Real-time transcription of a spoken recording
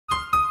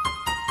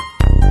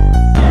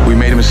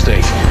made a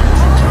mistake.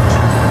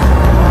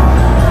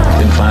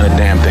 Didn't find a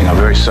damn thing. I'm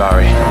very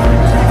sorry.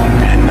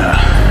 And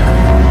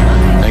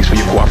thanks for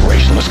your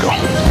cooperation. Let's go.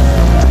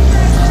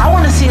 I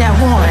want to see that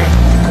woman.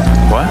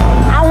 What?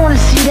 I want to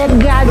see that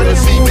goddamn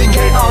CBK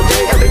all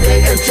day, every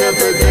day until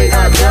the day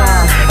I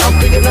die. I'm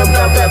thinking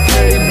about that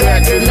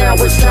payback, and now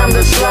it's time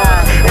to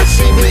slide. And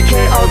CBK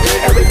all day,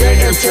 every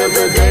day until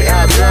the day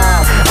I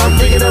die. I'm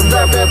thinking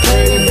about that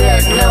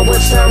payback, now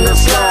it's time to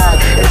slide.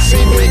 And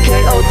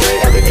CBK all day,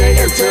 every day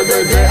until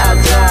the day I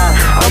die.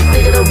 I'm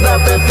thinking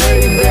about that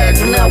payback,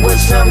 now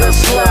it's time to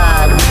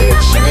slide.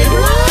 Bitch, nigga.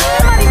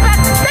 Everybody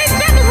back to 6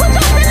 seconds. What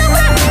y'all been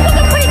over there?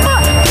 Looking pretty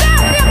good.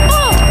 Stop that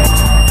bull.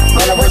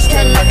 Well, it was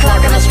 10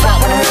 o'clock in the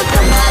spot when I heard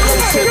them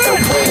hollers hit the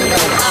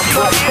window. I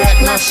put back,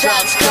 now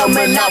shots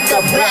coming out the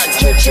back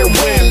kitchen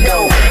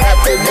window.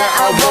 After that,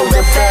 I rolled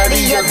the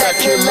fatty of that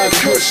killer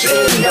Kush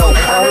Indo.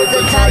 I heard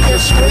the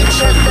Tigers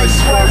screech as they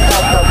swerved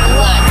out the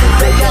block.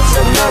 They got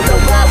some other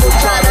rival,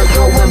 try to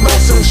go and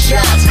blow some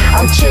shots.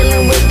 I'm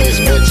chilling with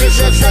these bitches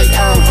as they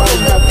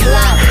unfold the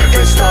plot.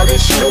 They started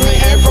shooting the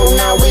info,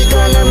 now we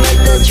gonna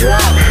make the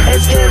drop.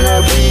 It's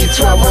gonna be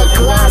 12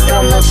 o'clock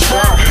on the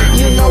spot.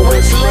 You know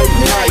it's late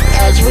night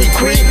as we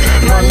creep.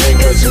 My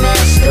niggas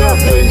masked up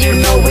and you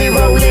know we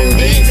rolling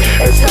deep.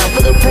 It's time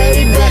for the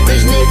payback.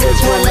 These niggas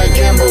wanna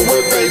gamble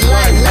with their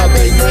life, now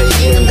they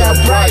paying the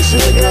price.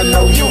 Nigga,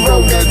 know you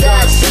roll the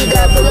dice. See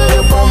that blood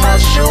up on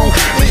my shoe?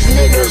 These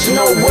niggas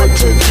know what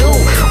to do.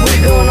 We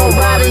gonna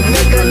ride and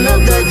make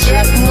another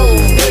jack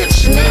move,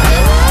 bitch,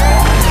 nigga.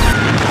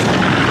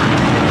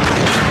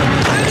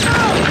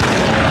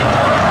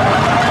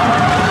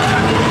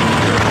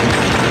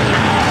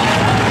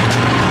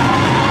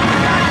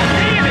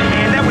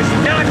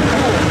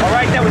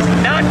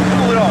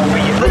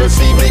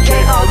 CBK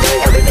all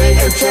day, every day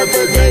until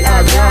the day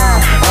I die.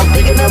 I'm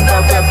thinking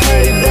about that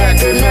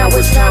payback, and now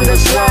it's time to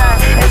slide.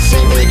 And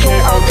CBK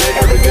all day,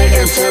 every day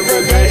until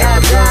the day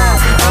I die.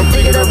 I'm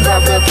thinking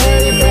about that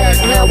payback,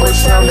 now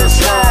it's time to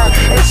slide.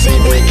 And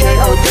CBK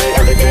all day,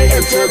 every day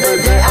until the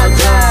day I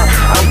die.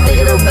 I'm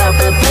thinking about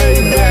that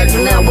payback,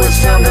 now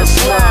it's time to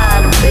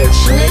slide,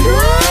 bitch,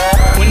 nigga.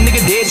 When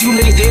nigga dead, you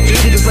niggas dead, three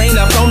niggas laying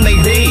up on they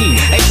D.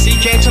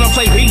 AC can't tryna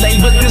play relay,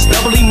 but this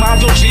double E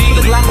module G.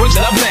 The clock works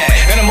up that,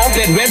 and I'm off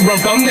that red run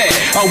from that.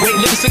 Oh wait,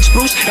 live 6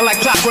 Bruce, and like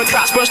clockwork,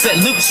 cops burst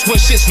that loose when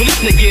shit's really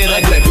finna get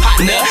ugly.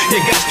 Partner, you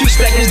got 2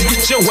 seconds to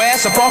get your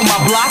ass up off my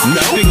block.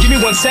 No, then give me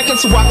 1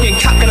 second so I can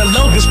cock and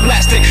unload this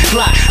plastic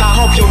block. I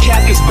hope your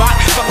cat gets bought.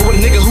 Fucking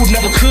with a nigga who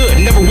never could,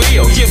 never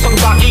will. Give a fuck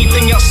about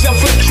anything else, self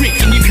for the creek,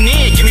 and you can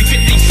in, give me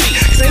 50 feet.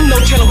 Cause ain't no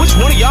telling which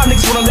one of y'all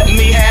niggas wanna let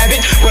me have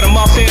it. But I'm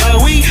off in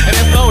L.o.c, and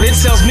that phone, it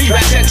tells me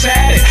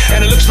rat-tat-tat it.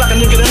 And it looks like a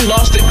nigga done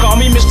lost it. Call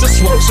me Mr.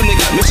 Swope, so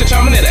nigga, Mr.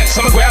 Terminator.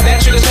 Summer grab